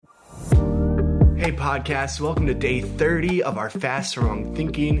Hey podcast, welcome to day 30 of our Fast or Wrong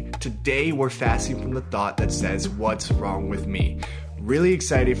Thinking. Today we're fasting from the thought that says, what's wrong with me? Really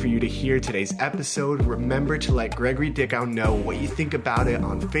excited for you to hear today's episode. Remember to let Gregory Dickow know what you think about it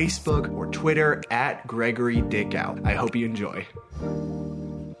on Facebook or Twitter at Gregory Dickow. I hope you enjoy.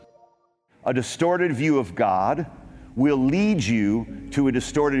 A distorted view of God will lead you to a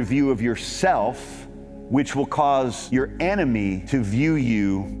distorted view of yourself, which will cause your enemy to view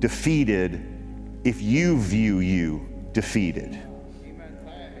you defeated if you view you defeated.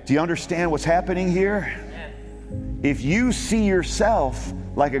 Do you understand what's happening here? If you see yourself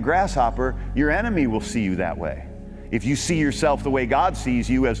like a grasshopper, your enemy will see you that way. If you see yourself the way God sees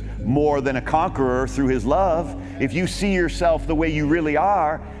you, as more than a conqueror through His love, if you see yourself the way you really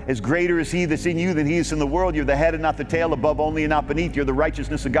are, as greater is He that's in you than he is in the world, you're the head and not the tail, above only and not beneath, you're the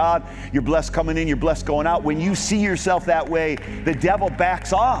righteousness of God, you're blessed coming in, you're blessed going out. When you see yourself that way, the devil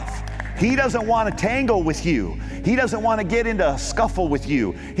backs off. He doesn't want to tangle with you. He doesn't want to get into a scuffle with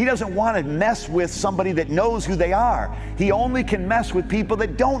you. He doesn't want to mess with somebody that knows who they are. He only can mess with people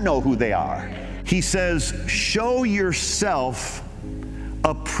that don't know who they are. He says, show yourself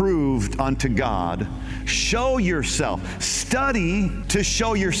approved unto God. Show yourself. Study to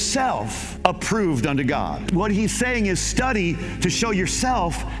show yourself approved unto God. What he's saying is study to show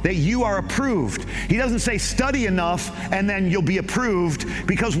yourself that you are approved. He doesn't say study enough and then you'll be approved,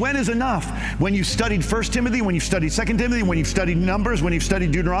 because when is enough? When you studied 1 Timothy, when you've studied 2 Timothy, when you've studied Numbers, when you've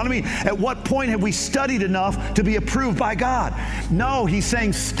studied Deuteronomy, at what point have we studied enough to be approved by God? No, he's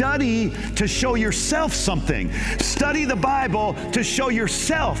saying study to show yourself something. Study the Bible to show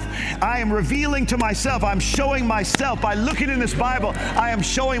yourself. I am revealing to myself, I'm showing myself. By looking in this Bible, I am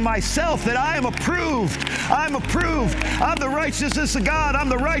showing myself that I am approved. I'm approved. I'm the righteousness of God. I'm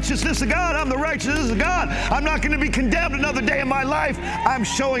the righteousness of God. I'm the righteousness of God. I'm not going to be condemned another day in my life. I'm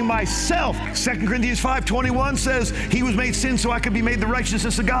showing myself. 2 Corinthians 5:21 says, He was made sin so I could be made the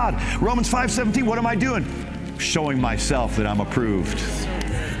righteousness of God. Romans 5:17, what am I doing? Showing myself that I'm approved.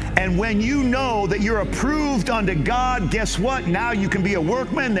 And when you know that you're approved unto God, guess what? Now you can be a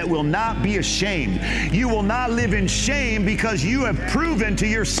workman that will not be ashamed. You will not live in shame, because you have proven to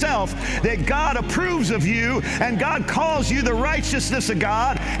yourself that God approves of you, and God calls you the righteousness of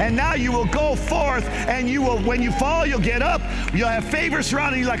God. And now you will go forth, and you will, when you fall, you'll get up. You'll have favor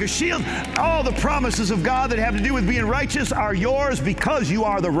surrounding you like a shield. All the promises of God that have to do with being righteous are yours because you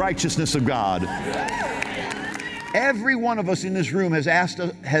are the righteousness of God. Every one of us in this room has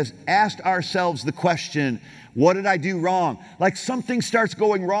asked ourselves the question, what did I do wrong? Like something starts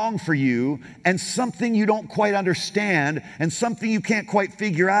going wrong for you, and something you don't quite understand, and something you can't quite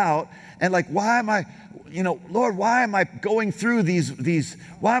figure out, and like, why am I, Lord, why am I going through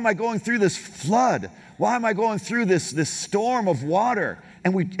why am I going through this flood? Why am I going through this storm of water?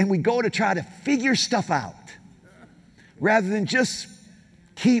 And we go to try to figure stuff out, rather than just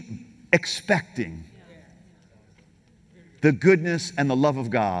keep expecting the goodness and the love of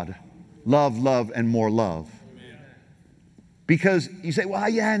God. Love, love, and more love. Amen. Because you say, well,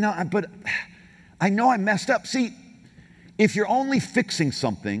 yeah, no, but I know I messed up. See, if you're only fixing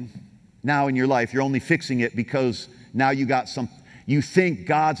something now in your life, you're only fixing it because now you think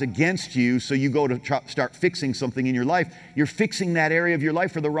God's against you, so you go to start fixing something in your life. You're fixing that area of your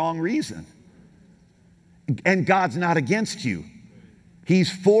life for the wrong reason. And God's not against you.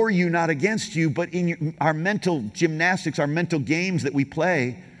 He's for you, not against you. But in our mental gymnastics, our mental games that we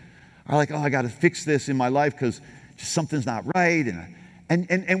play are like, oh, I got to fix this in my life because something's not right.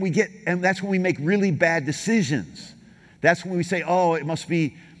 And that's when we make really bad decisions. That's when we say, oh, it must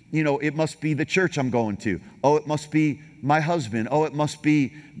be the church I'm going to. Oh, it must be my husband. Oh, it must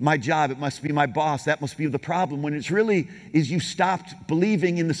be my job. It must be my boss. That must be the problem. When it's really is you stopped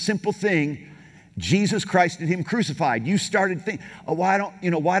believing in the simple thing, Jesus Christ and Him crucified. You started thinking, oh, why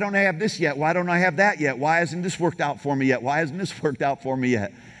don't I have this yet? Why don't I have that yet? Why hasn't this worked out for me yet? Why hasn't this worked out for me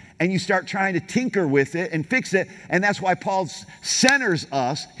yet? And you start trying to tinker with it and fix it. And that's why Paul centers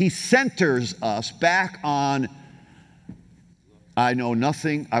us back on, I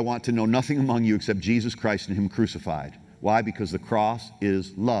want to know nothing among you except Jesus Christ and Him crucified. Why? Because the cross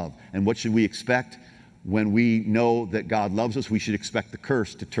is love. And what should we expect? When we know that God loves us, we should expect the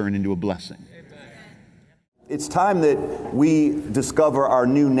curse to turn into a blessing. It's time that we discover our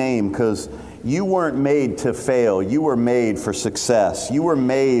new name, because you weren't made to fail. You were made for success. You were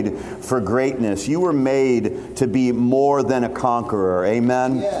made for greatness. You were made to be more than a conqueror.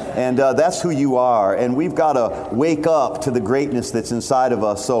 Amen? Yeah. And that's who you are. And we've got to wake up to the greatness that's inside of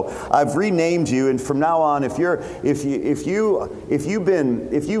us. So I've renamed you, and from now on, if you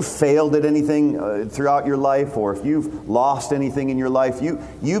failed at anything throughout your life, or if you've lost anything in your life,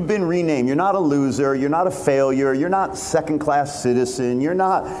 you've been renamed. You're not a loser. You're not a failure. You're not second-class citizen. You're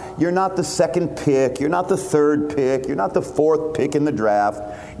not the second pick. You're not the third pick. You're not the fourth pick in the draft.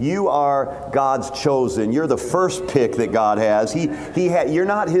 You are God's chosen. You're the first pick that God has. You're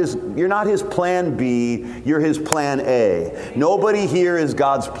not his plan B. You're his plan A. Nobody here is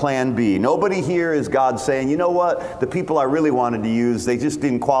God's plan B. Nobody here is God saying, you know what? The people I really wanted to use, they just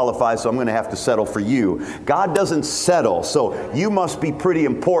didn't qualify, so I'm going to have to settle for you. God doesn't settle. So you must be pretty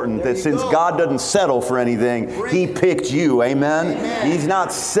important that since God doesn't settle for anything, he picked you. Amen? He's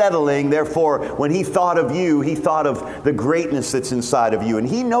not settling. Therefore, when he thought of you, he thought of the greatness that's inside of you. And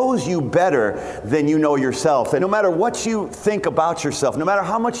he knows you better than you know yourself. And no matter what you think about yourself, no matter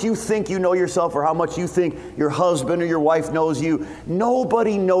how much you think you know yourself or how much you think your husband or your wife knows you,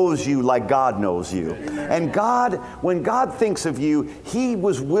 nobody knows you like God knows you. And God, when God thinks of you, he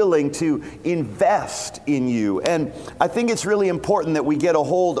was willing to invest in you. And I think it's really important that we get a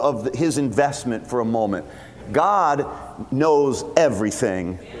hold of his investment for a moment. God knows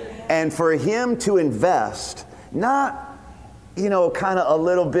everything. And for him to invest, not kind of a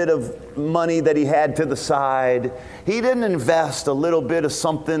little bit of money that he had to the side. He didn't invest a little bit of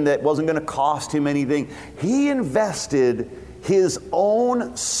something that wasn't going to cost him anything. He invested his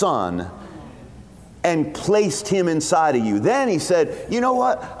own son and placed him inside of you. Then he said, you know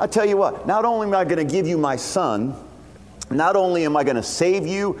what? I'll tell you what. Not only am I going to give you my son, not only am I going to save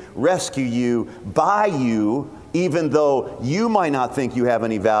you, rescue you, buy you, even though you might not think you have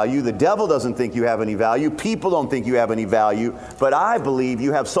any value, the devil doesn't think you have any value, people don't think you have any value, but I believe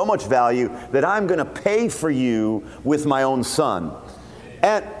you have so much value that I'm going to pay for you with my own son.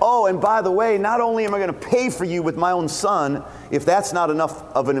 And by the way, not only am I going to pay for you with my own son, if that's not enough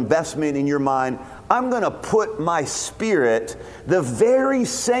of an investment in your mind, I'm going to put my spirit, the very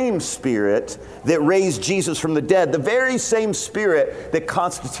same spirit that raised Jesus from the dead, the very same spirit that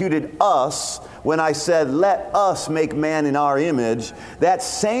constituted us when I said, let us make man in our image, that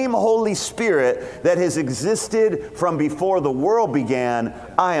same Holy Spirit that has existed from before the world began,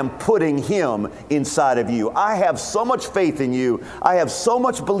 I am putting him inside of you. I have so much faith in you. I have so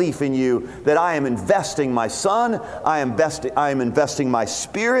much belief in you that I am investing my son. I am investing my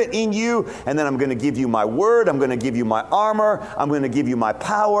spirit in you. And then I'm going to give you my word. I'm going to give you my armor. I'm going to give you my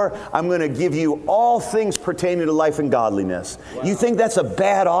power. I'm going to give you all things pertaining to life and godliness. Wow. You think that's a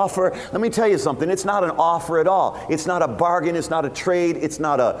bad offer? Let me tell you something. It's not an offer at all. It's not a bargain. It's not a trade. It's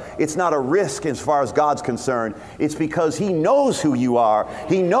not a risk as far as God's concerned. It's because he knows who you are.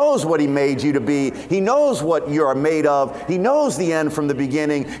 He knows what he made you to be. He knows what you're made of. He knows the end from the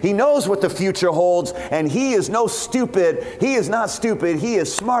beginning. He knows what the future holds. And he is no stupid. He is not stupid. He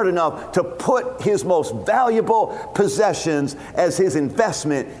is smart enough to put his most valuable possessions as his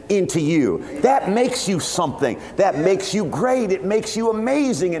investment into you. That makes you something. That makes you great. It makes you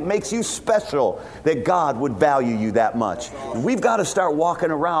amazing. It makes you special that God would value you that much. We've got to start walking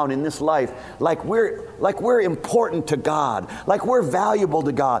around in this life like we're important to God, like we're valuable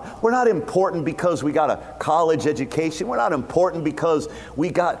to God. We're not important because we got a college education. We're not important because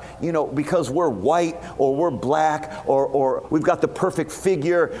because we're white or we're black or we've got the perfect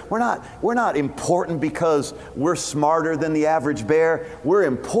figure. We're not important because we're smarter than the average bear. We're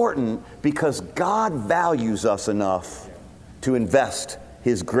important because God values us enough to invest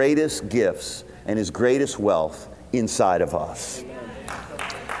his greatest gifts and his greatest wealth inside of us.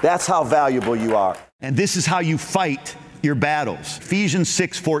 That's how valuable you are. And this is how you fight your battles. Ephesians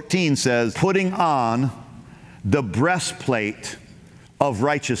 6:14 says, putting on the breastplate of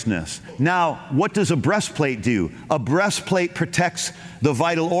righteousness. Now, what does a breastplate do? A breastplate protects the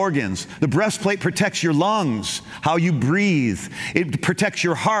vital organs. The breastplate protects your lungs, how you breathe. It protects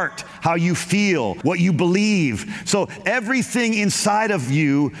your heart, how you feel, what you believe. So everything inside of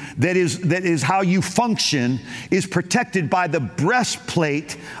you that is how you function is protected by the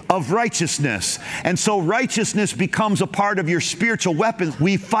breastplate of righteousness. And so righteousness becomes a part of your spiritual weapons.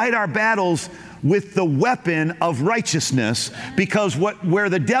 We fight our battles with the weapon of righteousness, because where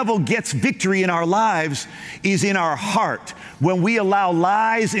the devil gets victory in our lives is in our heart. When we allow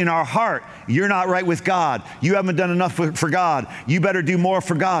lies in our heart, you're not right with God. You haven't done enough for God. You better do more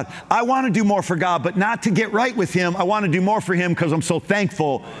for God. I want to do more for God, but not to get right with him. I want to do more for him because I'm so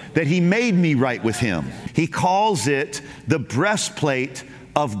thankful that he made me right with him. He calls it the breastplate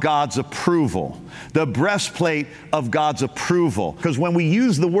of God's approval. The breastplate of God's approval. Because when we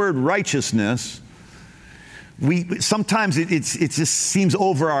use the word righteousness, sometimes it just seems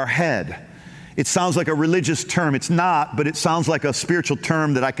over our head. It sounds like a religious term. It's not, but it sounds like a spiritual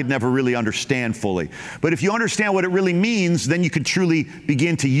term that I could never really understand fully. But if you understand what it really means, then you could truly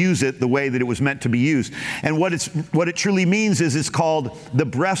begin to use it the way that it was meant to be used. And what it truly means is it's called the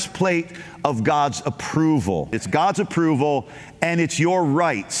breastplate of God's approval. It's God's approval, and it's your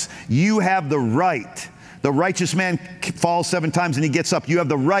rights. You have the right. The righteous man falls 7 times and he gets up. You have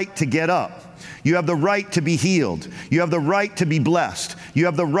the right to get up. You have the right to be healed. You have the right to be blessed. You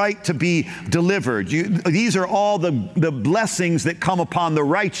have the right to be delivered. These are all the blessings that come upon the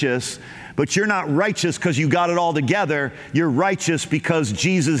righteous, but you're not righteous because you got it all together. You're righteous because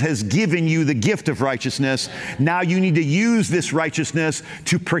Jesus has given you the gift of righteousness. Now you need to use this righteousness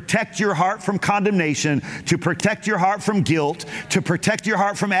to protect your heart from condemnation, to protect your heart from guilt, to protect your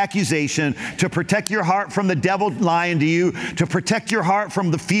heart from accusation, to protect your heart from the devil lying to you, to protect your heart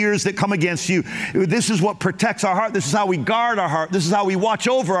from the fears that come against you. This is what protects our heart. This is how we guard our heart. This is how we watch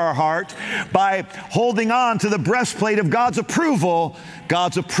over our heart, by holding on to the breastplate of God's approval.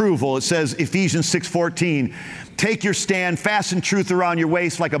 God's approval. It says, Ephesians 6:14, take your stand, fasten truth around your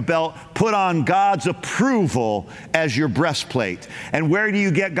waist like a belt, put on God's approval as your breastplate. And where do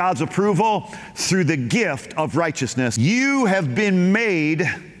you get God's approval? Through the gift of righteousness. You have been made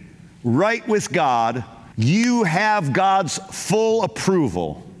right with God. You have God's full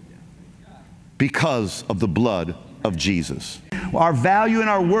approval because of the blood of Jesus. Our value and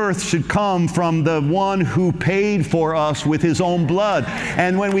our worth should come from the one who paid for us with his own blood.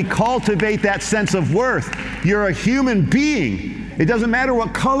 And when we cultivate that sense of worth, you're a human being. It doesn't matter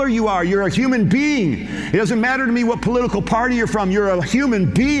what color you are. You're a human being. It doesn't matter to me what political party you're from. You're a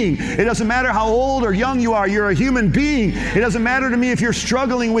human being. It doesn't matter how old or young you are. You're a human being. It doesn't matter to me if you're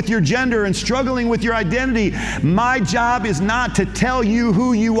struggling with your gender and struggling with your identity. My job is not to tell you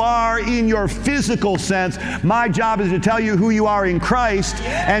who you are in your physical sense. My job is to tell you who you are in Christ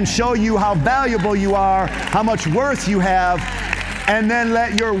and show you how valuable you are, how much worth you have, and then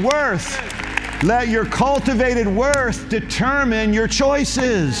let your cultivated worth determine your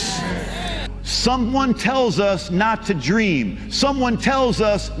choices. Someone tells us not to dream. Someone tells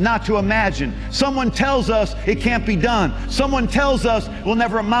us not to imagine. Someone tells us it can't be done. Someone tells us we'll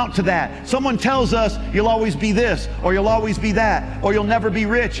never amount to that. Someone tells us you'll always be this, or you'll always be that, or you'll never be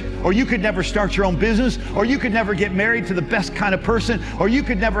rich, or you could never start your own business, or you could never get married to the best kind of person, or you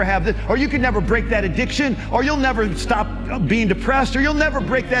could never have this, or you could never break that addiction, or you'll never stop being depressed, or you'll never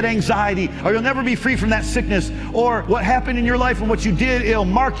break that anxiety, or you'll never be free from that sickness, or what happened in your life and what you did, it'll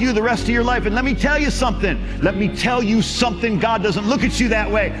mark you the rest of your life. And let me tell you something. God doesn't look at you that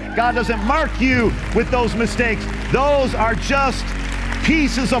way. God doesn't mark you with those mistakes. Those are just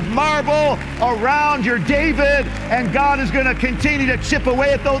pieces of marble around your David, and God is going to continue to chip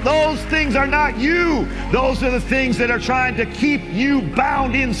away at those. Those things are not you. Those are the things that are trying to keep you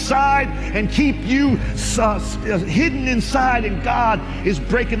bound inside and keep you hidden inside, and God is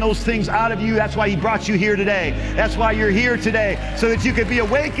breaking those things out of you. That's why He brought you here today. That's why you're here today, so that you could be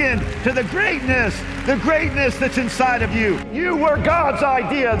awakened to the greatness that's inside of you. You were God's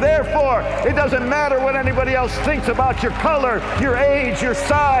idea. Therefore, it doesn't matter what anybody else thinks about your color, your age, your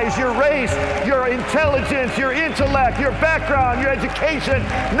size, your race, your intelligence, your intellect, your background, your education.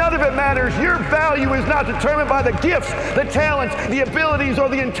 None of it matters. Your value is not determined by the gifts, the talents, the abilities, or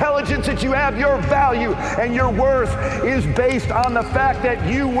the intelligence that you have. Your value and your worth is based on the fact that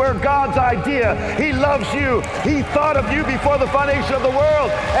you were God's idea. He loves you. He thought of you before the foundation of the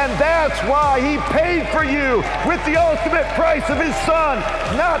world, and that's why He paid for you with the ultimate price of His Son,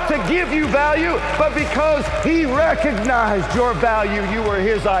 not to give you value, but because He recognized your value. You were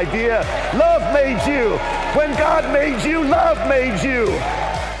His idea. Love made you. When God made you, love made you.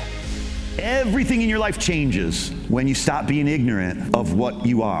 Everything in your life changes when you stop being ignorant of what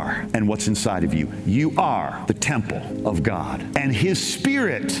you are and what's inside of you. You are the temple of God, and His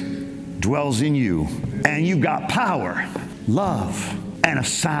Spirit dwells in you, and you've got power, love, and a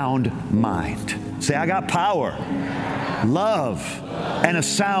sound mind. Say, I got power, love, and a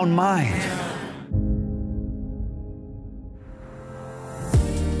sound mind.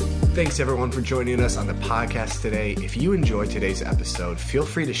 Thanks everyone for joining us on the podcast today. If you enjoyed today's episode, feel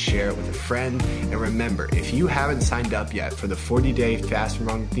free to share it with a friend. And remember, if you haven't signed up yet for the 40-day Fast from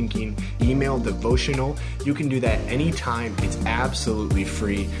Wrong Thinking email devotional, you can do that anytime. It's absolutely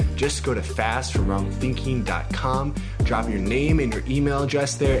free. Just go to fastfromwrongthinking.com, drop your name and your email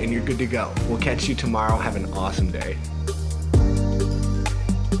address there, and you're good to go. We'll catch you tomorrow. Have an awesome day.